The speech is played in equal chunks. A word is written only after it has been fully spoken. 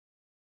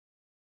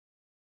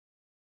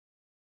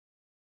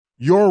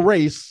Your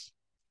race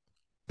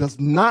does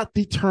not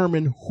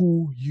determine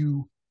who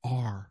you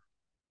are.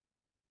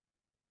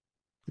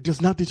 It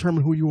does not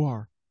determine who you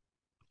are.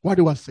 Why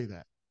do I say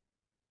that?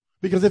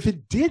 Because if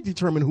it did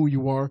determine who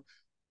you are,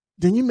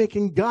 then you're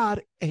making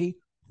God a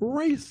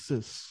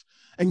racist.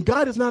 And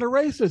God is not a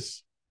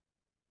racist.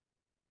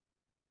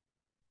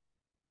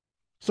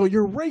 So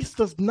your race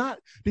does not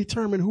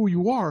determine who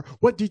you are.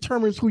 What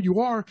determines who you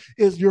are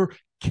is your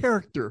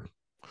character.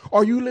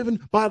 Are you living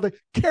by the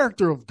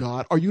character of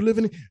God? Are you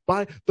living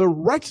by the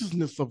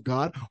righteousness of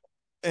God?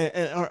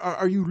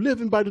 Are you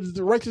living by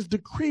the righteous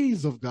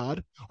decrees of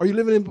God? Are you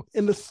living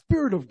in the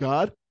spirit of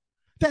God?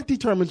 That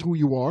determines who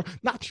you are,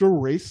 not your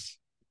race.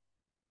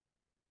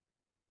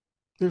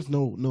 There's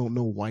no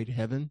white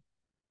heaven.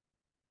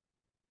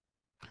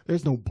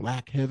 There's no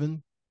black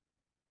heaven.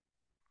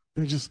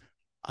 There's just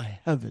a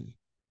heaven.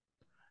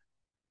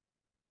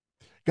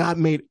 God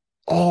made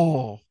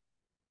all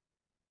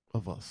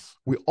of us.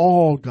 We're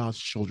all God's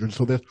children.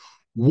 So there's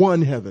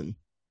one heaven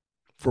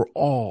for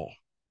all.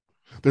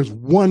 There's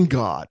one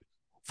God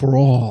for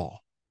all.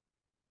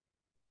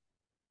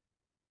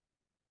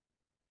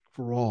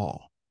 For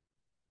all.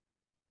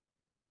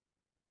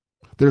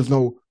 It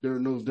doesn't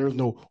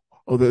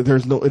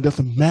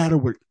matter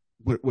what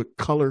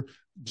color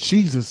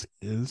Jesus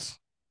is.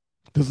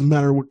 It doesn't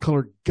matter what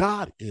color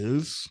God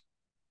is.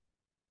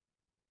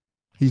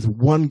 He's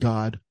one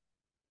God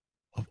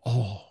of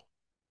all.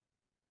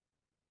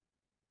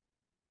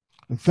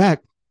 In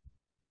fact,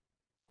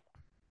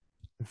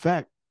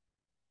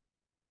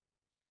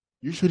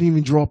 you shouldn't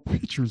even draw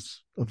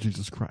pictures of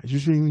Jesus Christ. You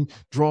shouldn't even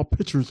draw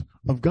pictures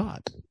of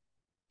God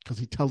because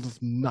he tells us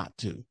not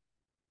to.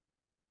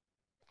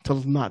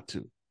 Tells us not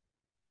to.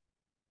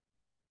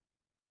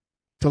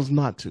 Tells us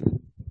not to.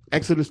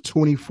 Exodus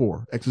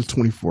 24.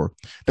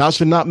 Thou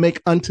shalt not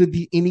make unto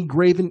thee any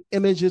graven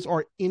images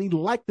or any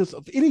likeness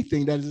of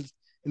anything that is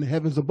in the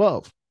heavens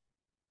above.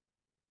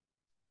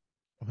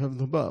 Of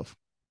heavens above.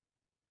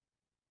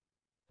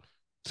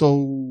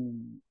 So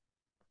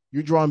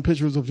you're drawing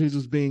pictures of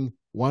Jesus being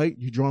white.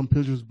 You're drawing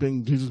pictures of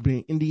Jesus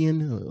being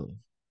Indian.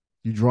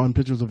 You're drawing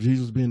pictures of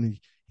Jesus being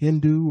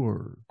Hindu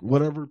or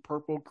whatever,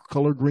 purple,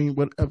 color green,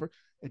 whatever.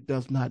 It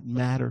does not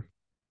matter.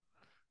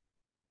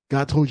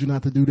 God told you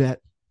not to do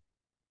that.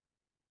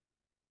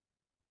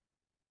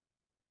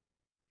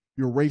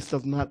 Your race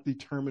does not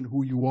determine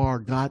who you are.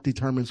 God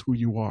determines who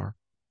you are.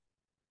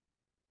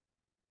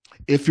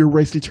 If your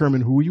race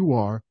determines who you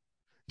are,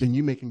 then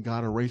you're making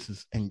God a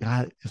racist, and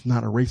God is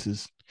not a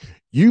racist.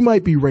 You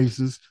might be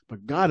racist,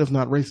 but God is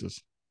not racist.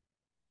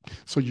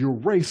 So your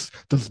race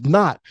does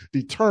not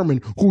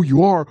determine who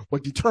you are.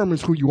 What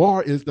determines who you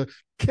are is the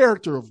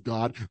character of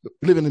God,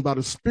 living by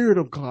the Spirit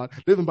of God,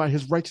 living by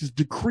his righteous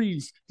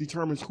decrees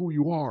determines who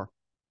you are.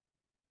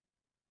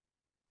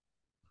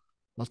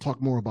 Let's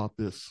talk more about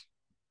this.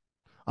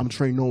 I'm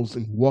Trey Knowles,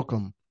 and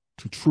welcome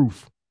to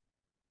Truth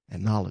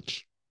and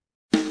Knowledge.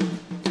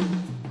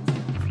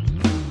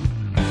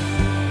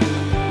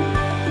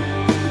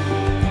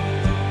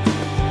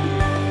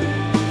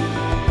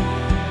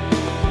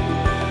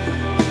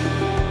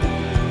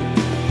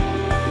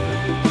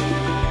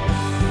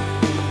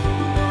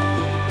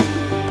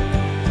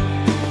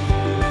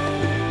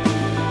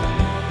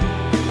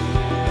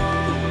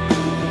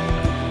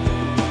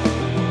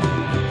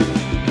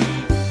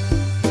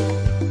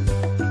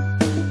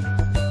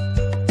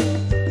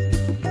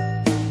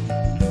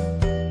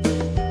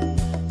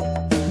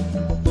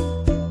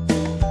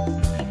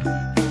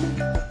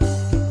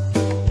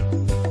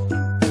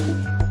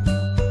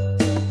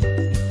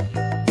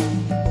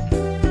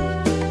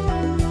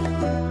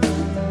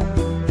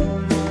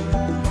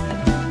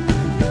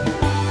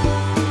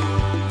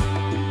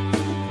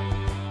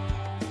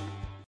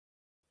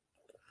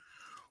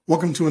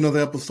 Welcome to another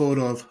episode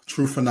of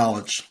Truth and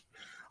Knowledge.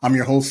 I'm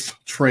your host,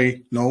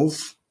 Trey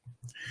Knowles.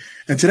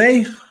 And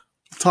today,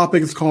 the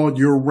topic is called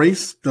Your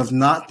Race Does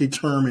Not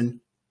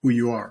Determine Who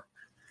You Are.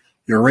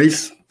 Your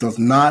race does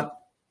not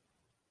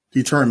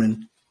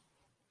determine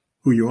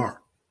who you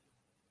are.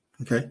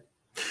 Okay?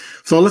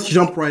 So let's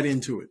jump right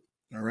into it.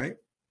 All right?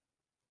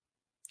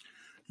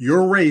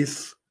 Your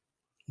race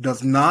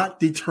does not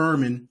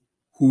determine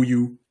who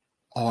you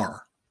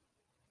are.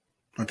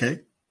 Okay?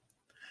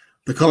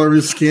 The color of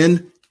your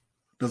skin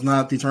does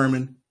not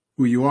determine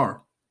who you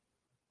are.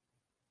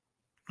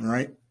 All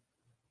right?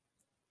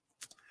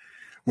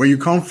 Where you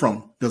come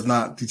from does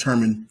not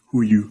determine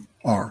who you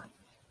are.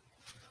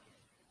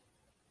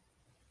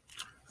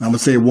 I'm going to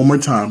say it one more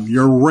time.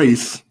 Your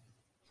race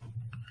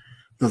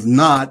does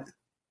not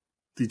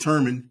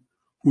determine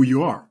who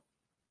you are.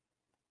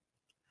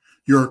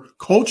 Your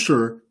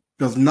culture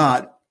does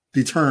not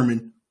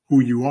determine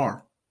who you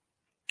are.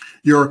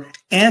 Your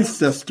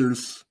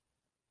ancestors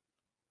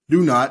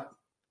do not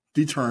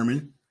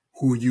determine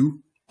who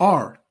you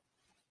are.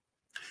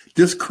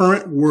 This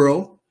current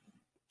world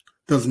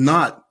does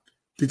not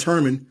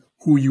determine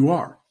who you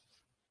are.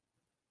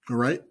 All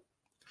right?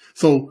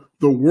 So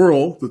the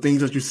world, the things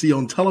that you see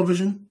on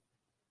television,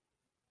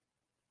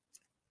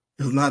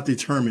 does not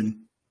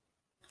determine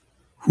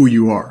who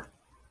you are.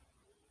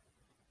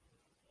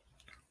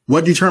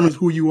 What determines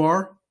who you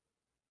are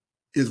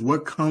is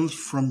what comes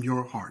from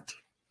your heart.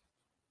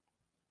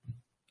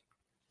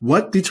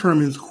 What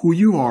determines who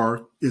you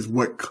are is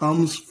what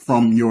comes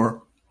from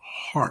your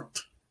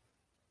heart.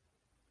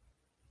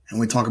 And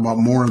we talk about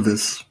more of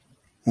this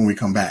when we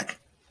come back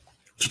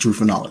to Truth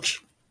and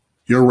Knowledge.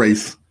 Your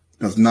race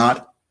does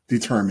not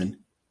determine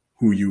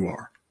who you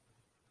are.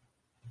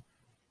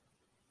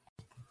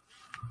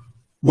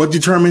 What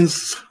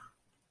determines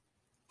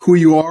who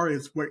you are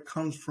is what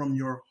comes from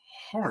your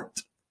heart.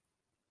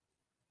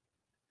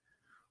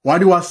 Why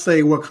do I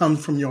say what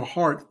comes from your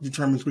heart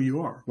determines who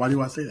you are? Why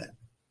do I say that?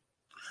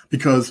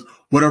 Because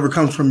whatever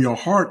comes from your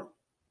heart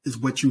is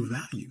what you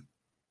value,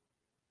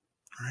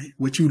 right?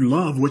 What you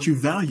love, what you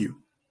value,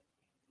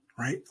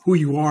 right? Who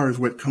you are is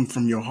what comes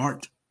from your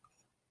heart,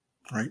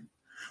 right?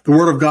 The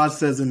word of God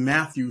says in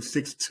Matthew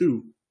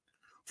 6:2,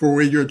 for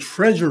where your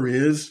treasure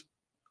is,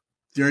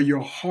 there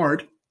your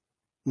heart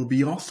will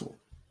be also.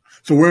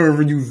 So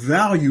wherever you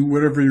value,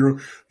 whatever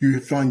you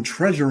find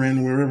treasure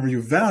in, wherever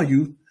you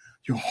value,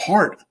 your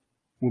heart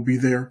will be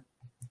there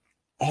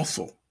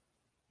also.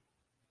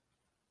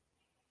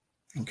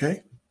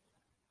 Okay?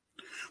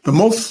 The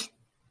most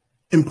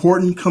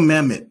important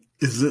commandment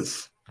is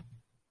this.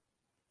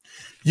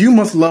 You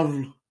must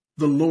love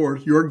the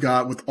Lord your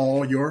God with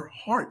all your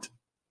heart,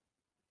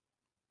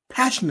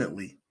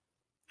 passionately,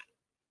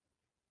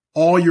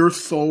 all your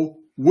soul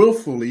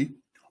willfully,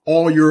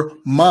 all your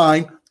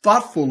mind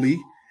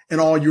thoughtfully, and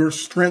all your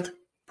strength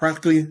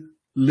practically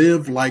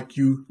live like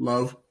you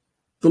love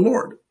the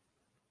Lord.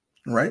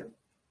 All right?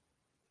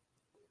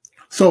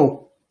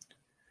 So,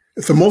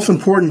 if the most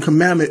important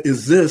commandment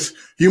is this,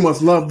 you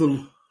must love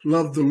the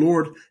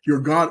Lord your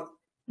God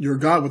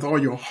with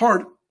all your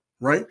heart,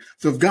 right?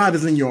 So if God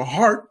is in your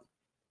heart,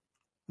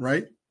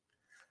 right?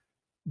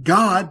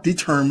 God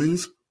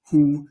determines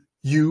who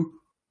you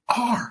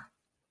are,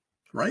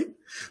 right?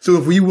 So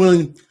if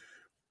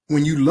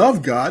when you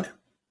love God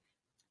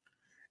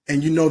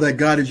and you know that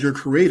God is your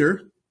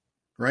creator,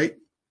 right?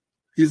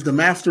 He's the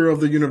master of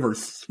the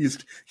universe. He's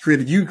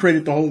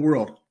created the whole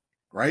world,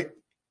 right?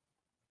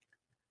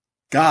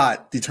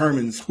 God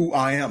determines who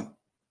I am,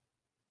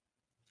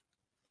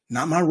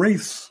 not my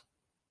race,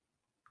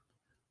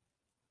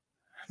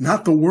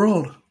 not the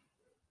world,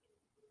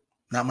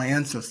 not my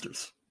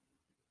ancestors.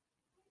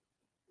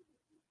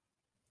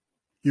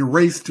 Your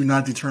race do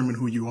not determine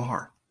who you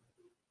are.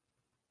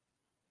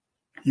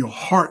 Your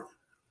heart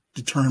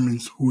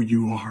determines who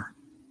you are.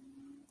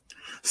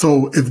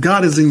 So if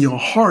God is in your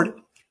heart,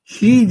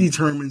 he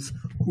determines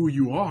who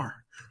you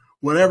are.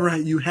 Whatever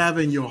you have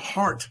in your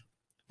heart,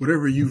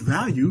 whatever you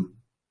value,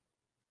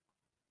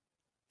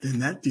 then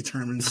that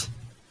determines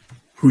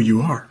who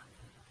you are.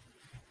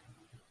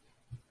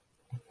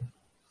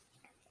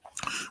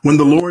 When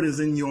the Lord is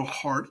in your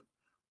heart,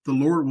 the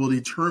Lord will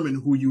determine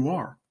who you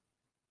are.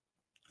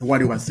 And why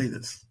do I say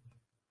this?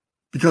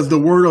 Because the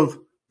word of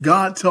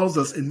God tells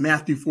us in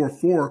Matthew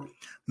 4:4,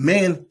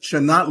 man shall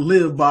not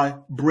live by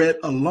bread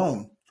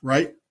alone,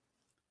 right?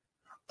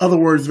 In other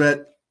words,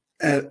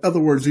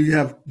 you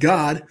have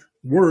God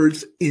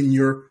words in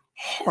your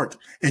heart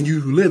and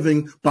you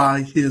living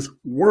by his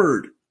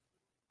word,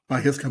 by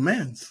his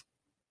commands,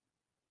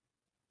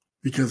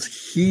 because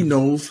he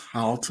knows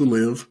how to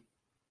live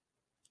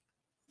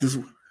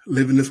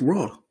in this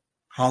world,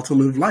 how to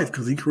live life,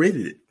 because he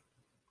created it.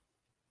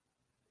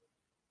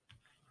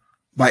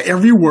 By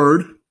every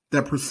word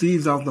that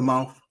proceeds out of the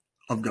mouth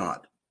of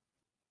God.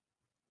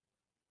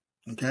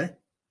 Okay?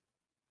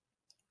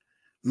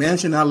 Man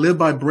shall not live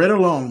by bread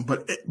alone,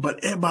 but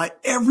by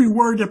every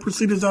word that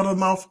proceeds out of the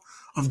mouth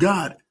of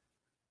God.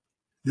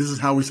 This is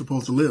how we're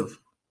supposed to live.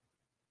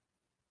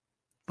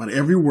 By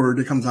every word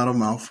that comes out of the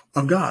mouth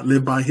of God.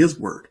 Live by his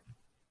word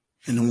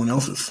and no one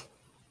else's.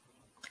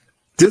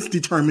 This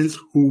determines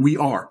who we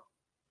are.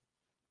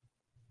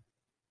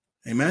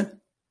 Amen?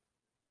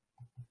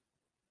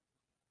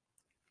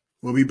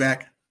 We'll be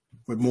back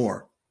with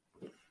more.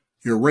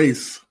 Your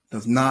race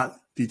does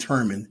not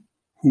determine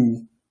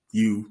who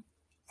you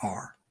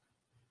are.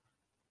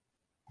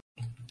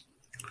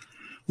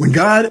 When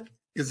God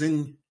is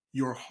in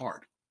your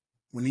heart,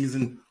 when he's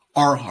in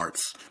our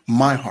hearts,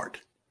 my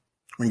heart,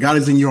 when God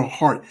is in your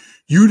heart,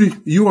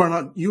 you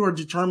are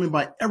determined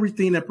by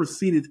everything that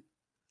proceeded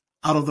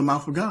out of the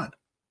mouth of God.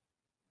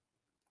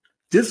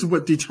 This is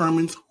what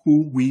determines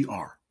who we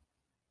are.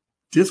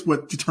 This is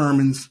what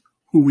determines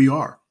who we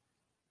are.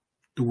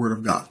 The word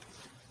of God.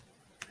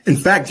 In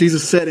fact,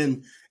 Jesus said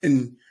in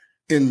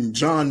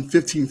John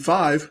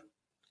 15:5,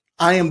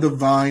 I am the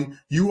vine,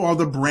 you are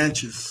the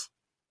branches.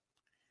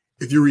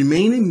 If you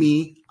remain in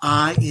me,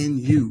 I in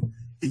you,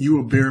 and you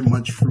will bear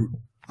much fruit.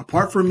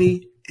 Apart from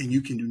me, and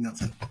you can do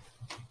nothing.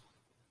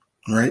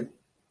 All right?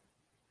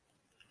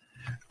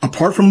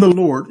 Apart from the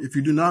Lord, if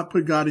you do not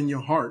put God in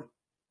your heart,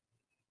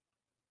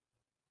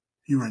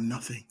 you are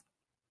nothing.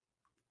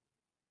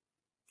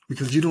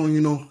 Because you don't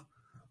even know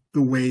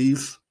the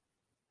ways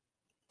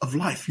of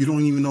life. You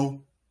don't even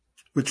know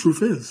what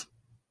truth is.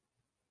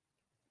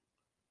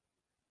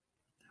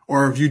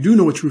 Or if you do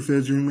know what truth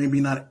is, you may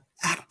be not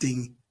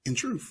acting in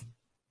truth.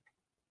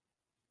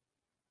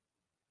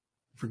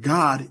 For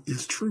God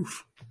is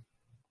truth.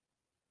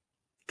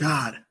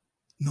 God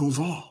knows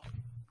all.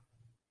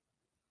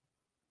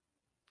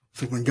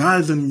 So when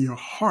God is in your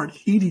heart,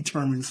 he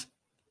determines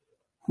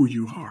who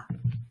you are.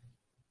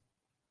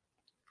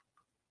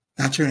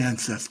 Not your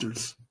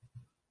ancestors.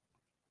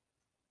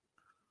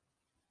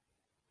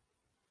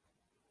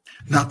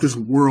 Not this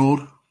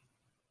world.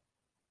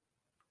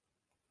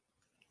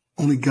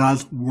 Only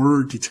God's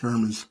word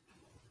determines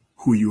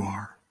who you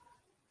are.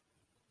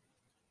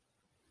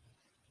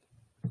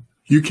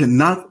 You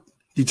cannot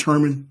be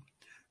determined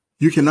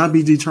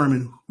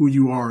who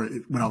you are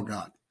without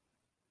God.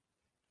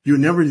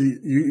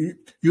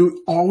 You'll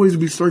always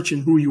be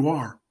searching who you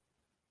are.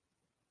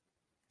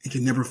 You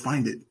can never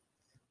find it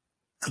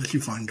unless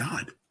you find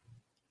God.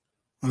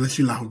 Unless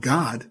you allow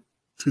God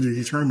to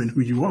determine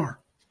who you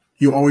are.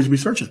 You'll always be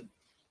searching.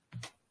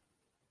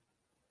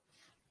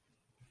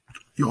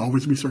 You'll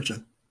always be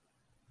searching.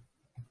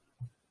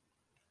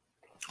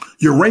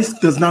 Your race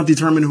does not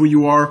determine who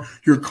you are.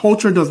 Your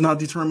culture does not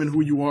determine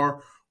who you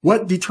are.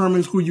 What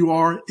determines who you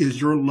are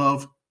is your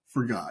love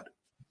for God.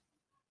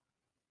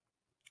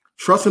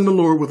 Trust in the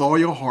Lord with all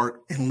your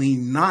heart and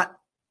lean not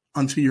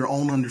unto your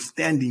own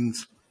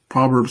understandings.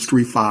 Proverbs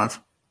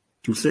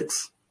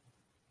 3:5-6.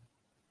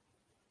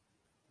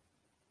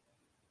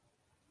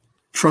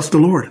 Trust the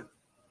Lord.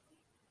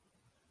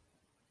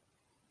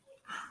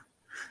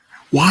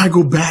 Why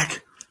go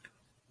back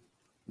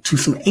to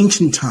some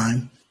ancient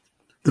time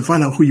to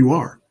find out who you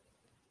are?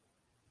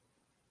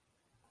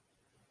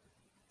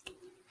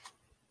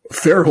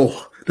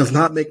 Pharaoh does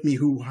not make me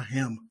who I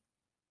am.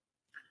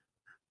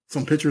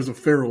 Some pictures of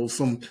Pharaoh,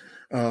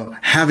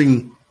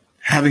 having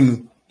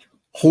a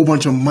whole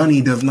bunch of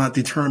money does not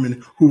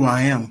determine who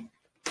I am.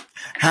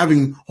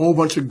 Having a whole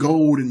bunch of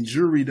gold and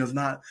jewelry does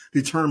not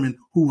determine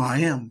who I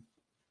am.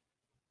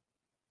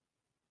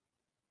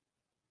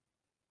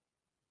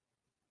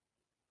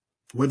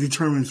 What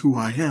determines who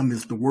I am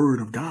is the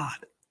word of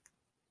God.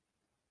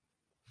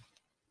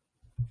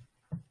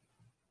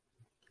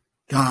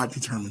 God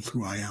determines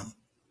who I am.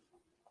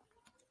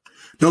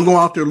 Don't go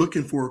out there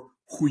looking for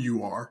who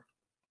you are.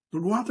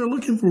 Don't go out there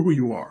looking for who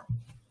you are.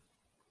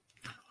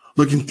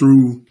 Looking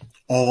through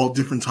all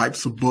different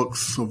types of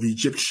books of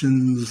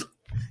Egyptian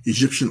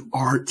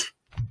art.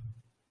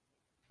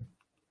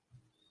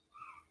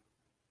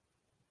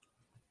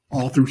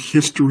 All through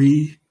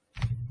history.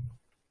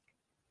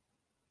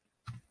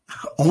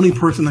 Only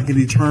person that can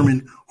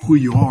determine who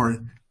you are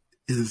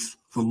is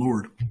the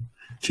Lord,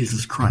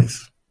 Jesus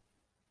Christ,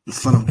 the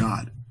Son of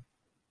God.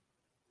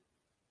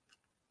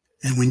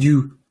 And when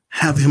you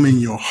have him in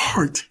your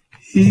heart,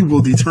 he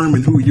will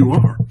determine who you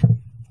are.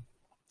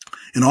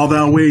 In all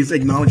thy ways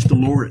acknowledge the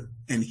Lord,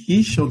 and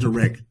he shall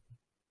direct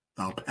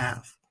thy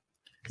path.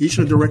 He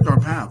shall direct our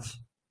paths.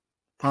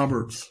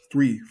 Proverbs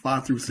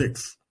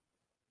 3:5-6.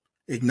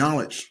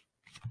 Acknowledge.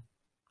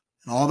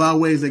 In all thy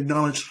ways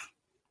acknowledge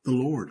the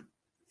Lord,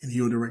 and he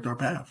will direct our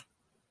path.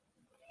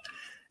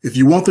 If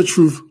you want the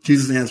truth,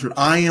 Jesus answered,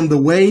 I am the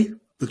way,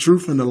 the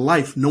truth, and the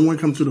life. No one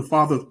comes to the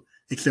Father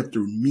except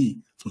through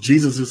me. So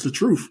Jesus is the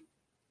truth.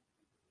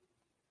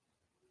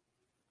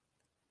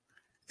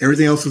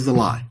 Everything else is a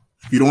lie.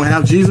 If you don't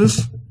have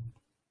Jesus,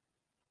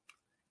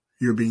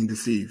 you're being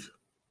deceived.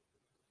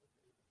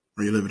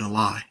 Or you're living a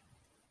lie.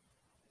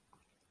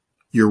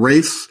 Your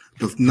race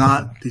does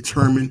not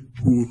determine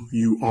who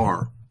you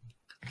are.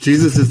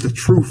 Jesus is the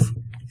truth,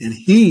 and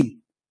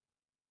he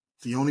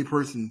is the only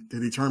person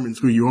that determines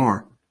who you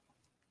are.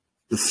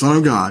 The Son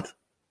of God,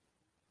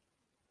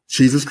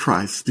 Jesus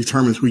Christ,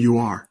 determines who you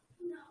are.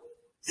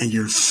 And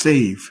you're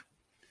saved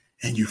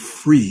and you're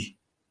free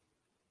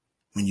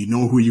when you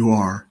know who you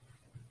are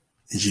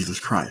in Jesus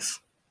Christ.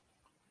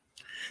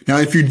 Now,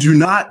 if you do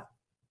not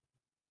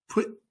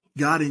put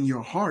God in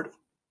your heart,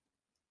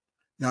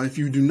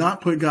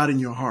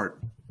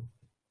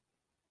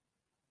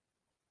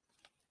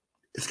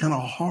 it's kind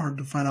of hard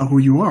to find out who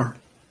you are.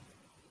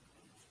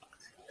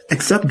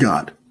 Accept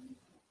God.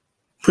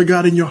 Put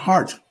God in your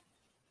heart.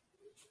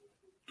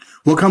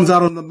 What comes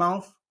out of the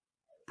mouth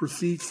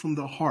proceeds from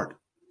the heart.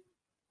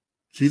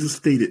 Jesus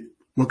stated,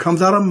 what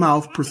comes out of the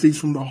mouth proceeds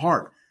from the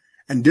heart.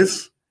 And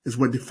this is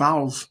what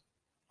defiles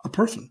a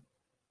person.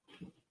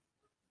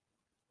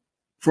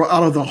 For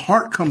out of the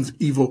heart comes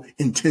evil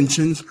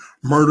intentions,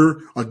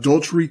 murder,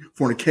 adultery,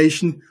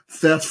 fornication,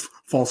 theft,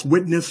 false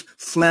witness,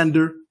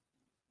 slander.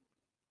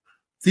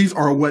 These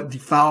are what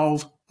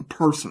defiles a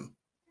person.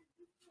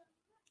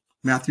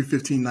 Matthew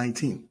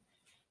 15:19.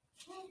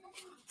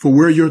 For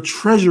where your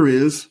treasure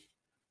is,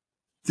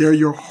 there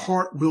your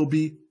heart will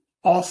be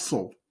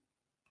also.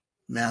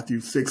 Matthew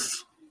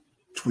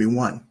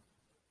 6:21.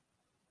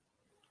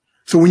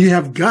 So when you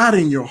have God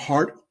in your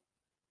heart,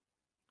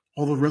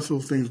 all the rest of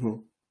those things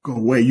will go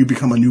away. You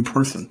become a new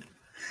person.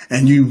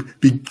 And you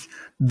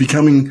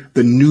becoming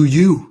the new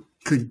you.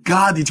 Because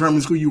God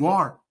determines who you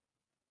are.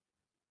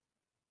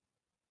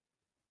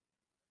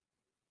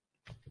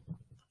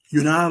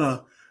 You're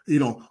not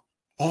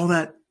all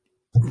that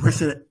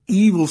rest of that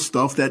evil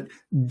stuff, that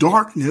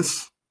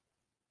darkness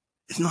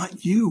is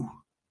not you.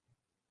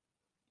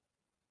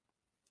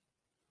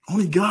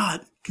 Only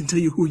God can tell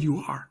you who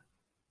you are.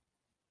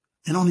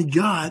 And only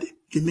God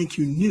can make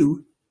you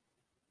new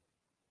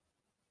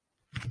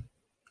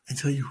and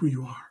tell you who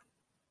you are.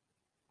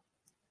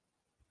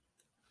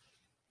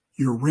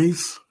 Your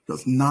race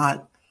does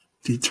not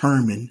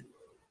determine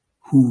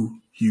who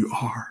you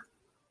are.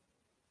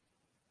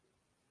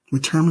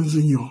 What determines who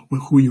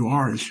you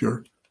are is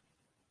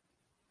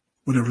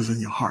whatever's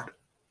in your heart.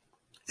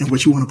 And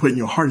what you want to put in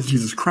your heart is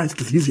Jesus Christ,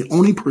 because he's the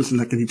only person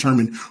that can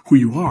determine who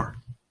you are.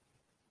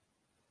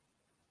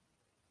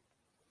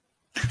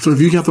 So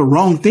if you got the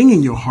wrong thing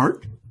in your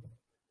heart,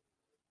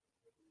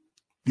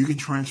 you can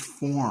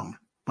transform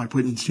by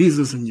putting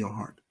Jesus in your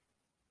heart.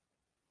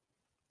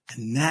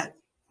 And that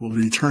will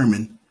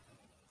determine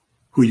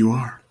who you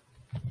are.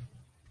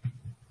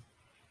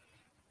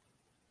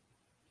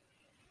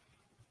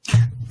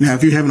 Now,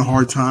 if you're having a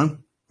hard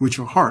time with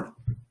your heart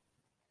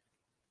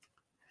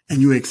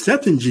and you're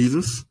accepting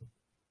Jesus,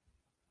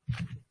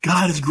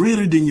 God is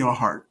greater than your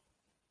heart.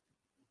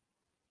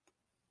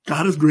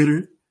 God is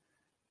greater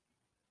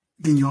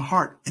than your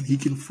heart, and he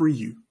can free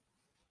you.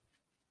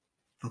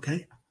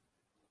 Okay?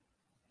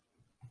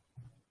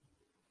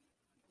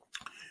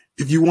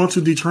 If you want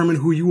to determine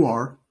who you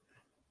are,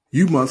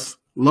 you must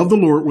love the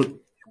Lord with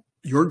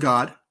your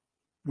God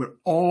with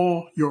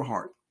all your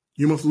heart.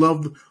 You must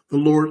love the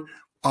Lord,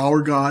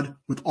 our God,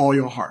 with all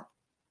your heart,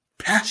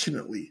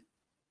 passionately.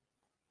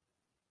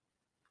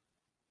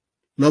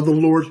 Love the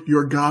Lord,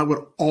 your God, with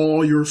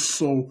all your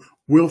soul,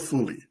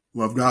 willfully.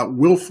 Love God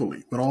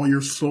willfully, with all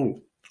your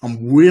soul.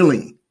 I'm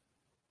willing.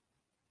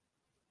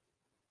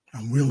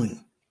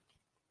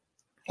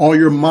 All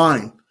your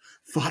mind,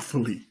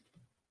 thoughtfully.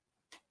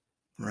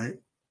 Right?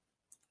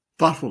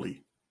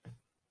 Thoughtfully.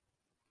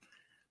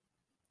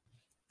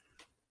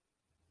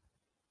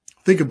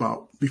 Think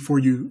about before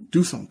you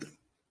do something.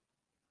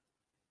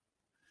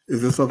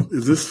 Is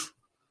this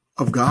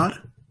of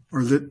God or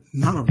is it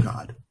not of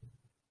God?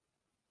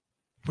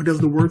 What does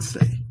the word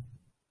say?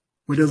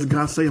 What does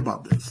God say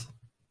about this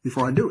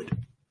before I do it?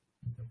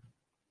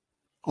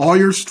 All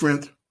your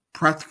strength,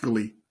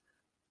 practically.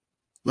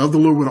 Love the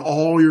Lord with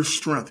all your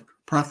strength.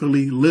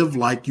 Practically live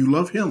like you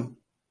love him.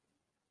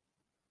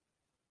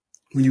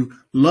 When you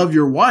love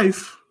your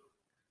wife,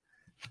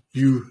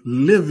 you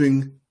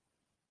living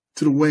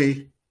to the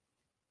way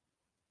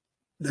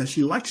that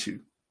she likes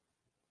you,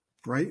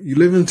 right? You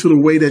live into the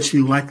way that she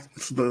likes,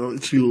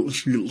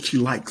 she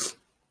likes,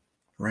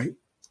 right?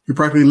 You're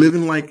practically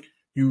living like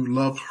you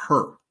love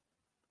her, all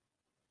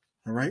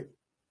right?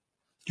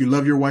 You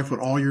love your wife with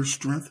all your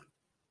strength.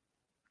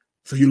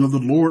 So you love the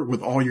Lord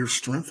with all your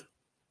strength.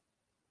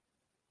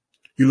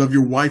 You love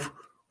your wife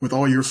with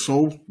all your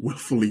soul,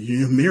 willfully, in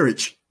your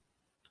marriage,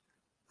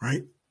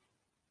 right?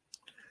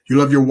 You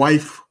love your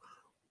wife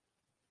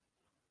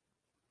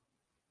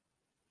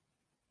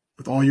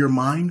with all your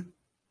mind.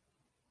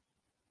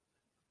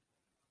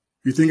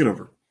 You're thinking of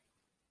her.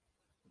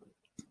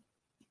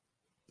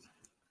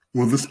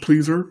 Will this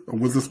please her or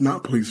will this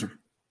not please her?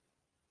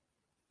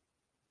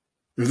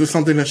 Is this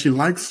something that she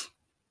likes?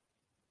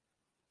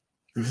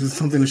 If this is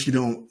something that she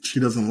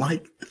doesn't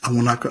like,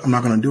 I'm not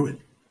going to do it.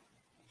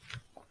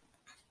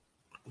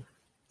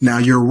 Now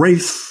your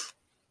race,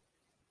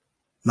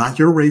 not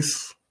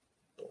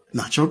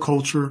your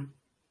culture,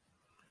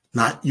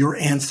 not your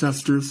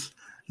ancestors,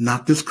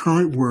 not this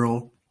current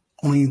world,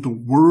 only the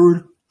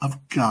word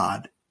of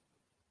God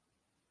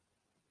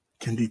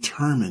can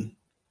determine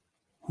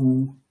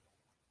who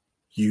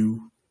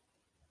you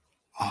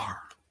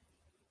are.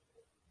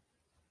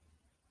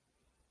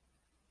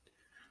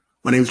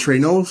 My name is Trey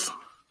Knowles.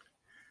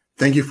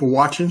 Thank you for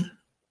watching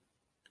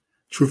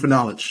Truth and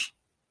Knowledge.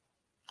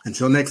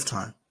 Until next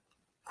time,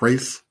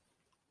 grace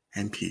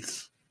and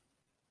peace.